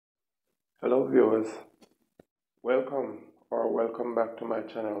Hello viewers, welcome back to my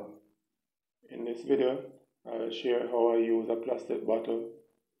channel. In this video, I will share how I use a plastic bottle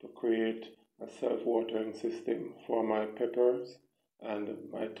to create a self-watering system for my peppers and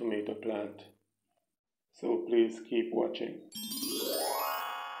my tomato plant. So please keep watching.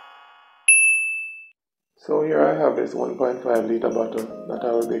 So here I have this 1.5 liter bottle that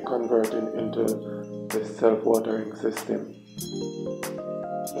I will be converting into this self-watering system.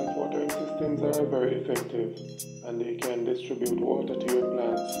 Self-watering systems are very effective and they can distribute water to your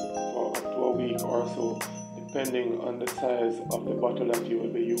plants for up to a week or so, depending on the size of the bottle that you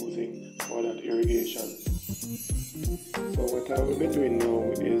will be using for that irrigation. So what I will be doing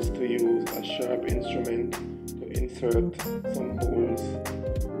now is to use a sharp instrument to insert some holes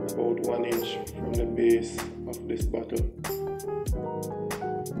about 1 inch from the base of this bottle.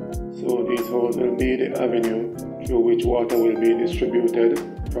 So these holes will be the avenue through which water will be distributed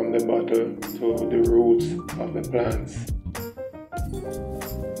from the bottle to the roots of the plants.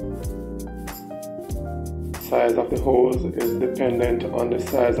 The size of the holes is dependent on the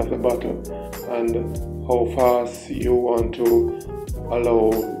size of the bottle and how fast you want to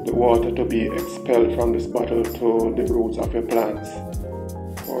allow the water to be expelled from this bottle to the roots of your plants.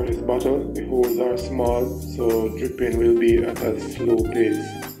 For this bottle, the holes are small, so dripping will be at a slow pace.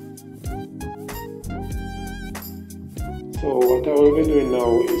 So what I will be doing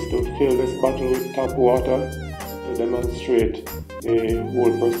now is to fill this bottle with tap water to demonstrate the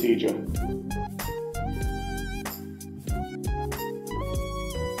whole procedure.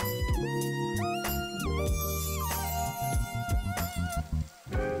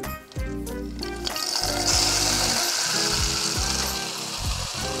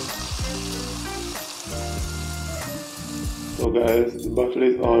 So guys, the bottle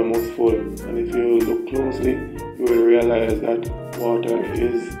is almost full, and if you look closely, you will realize that water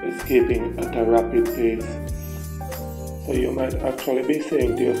is escaping at a rapid pace. So you might actually be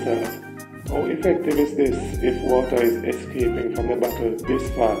saying to yourself, how effective is this if water is escaping from the bottle this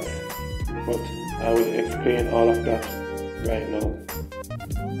fast? But I will explain all of that right now.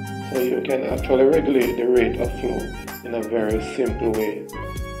 So you can actually regulate the rate of flow in a very simple way.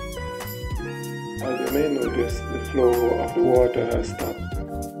 As you may notice, the flow of the water has stopped.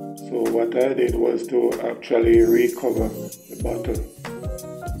 So what I did was to actually recover the bottle.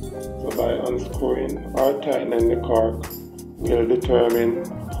 So by unscrewing or tightening the cork, we'll determine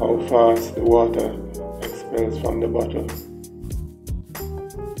how fast the water expels from the bottle.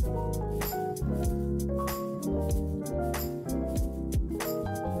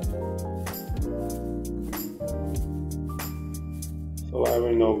 So I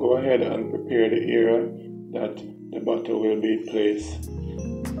will now go ahead and prepare the area that the bottle will be placed.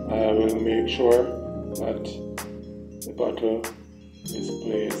 I will make sure that the bottle is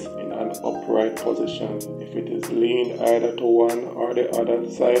placed in an upright position. If it is leaned either to one or the other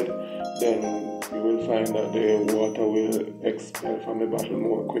side, then you will find that the water will expel from the bottle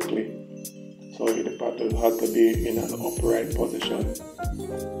more quickly. So the bottle has to be in an upright position.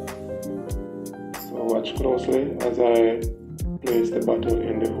 So watch closely as I place the bottle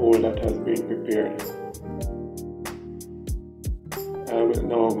in the hole that has been prepared. I will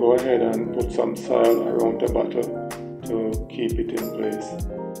now go ahead and put some soil around the bottle to keep it in place.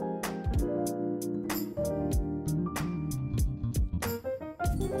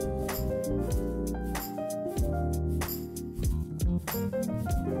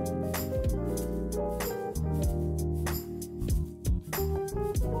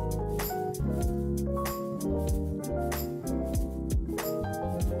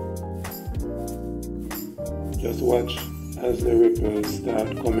 Just watch as the ripples start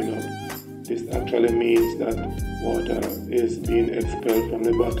coming up. This actually means that water is being expelled from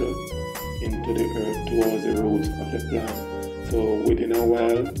the bottle into the earth towards the roots of the plant. So within a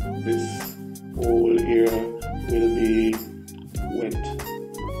while, this whole area will be wet.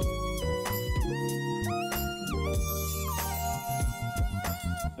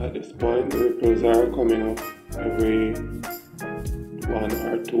 At this point, the ripples are coming up every 1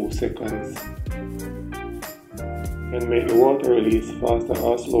 or 2 seconds. And make the water release faster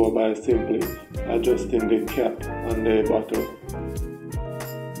or slower by simply adjusting the cap on the bottle.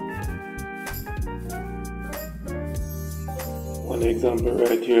 One example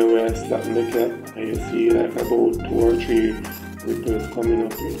right here where I slapped the cap and you see like about 2 or 3 ripples coming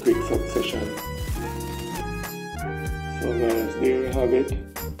up in quick succession. So guys, there you have it.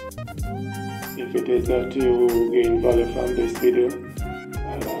 If it is that you gain value from this video,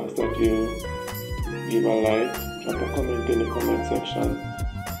 I'll ask that you give a like, drop a comment in the comment section,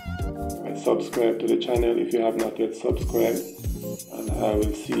 and subscribe to the channel if you have not yet subscribed, and I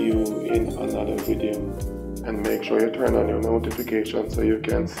will see you in another video. And make sure you turn on your notifications so you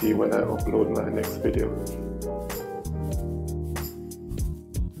can see when I upload my next video.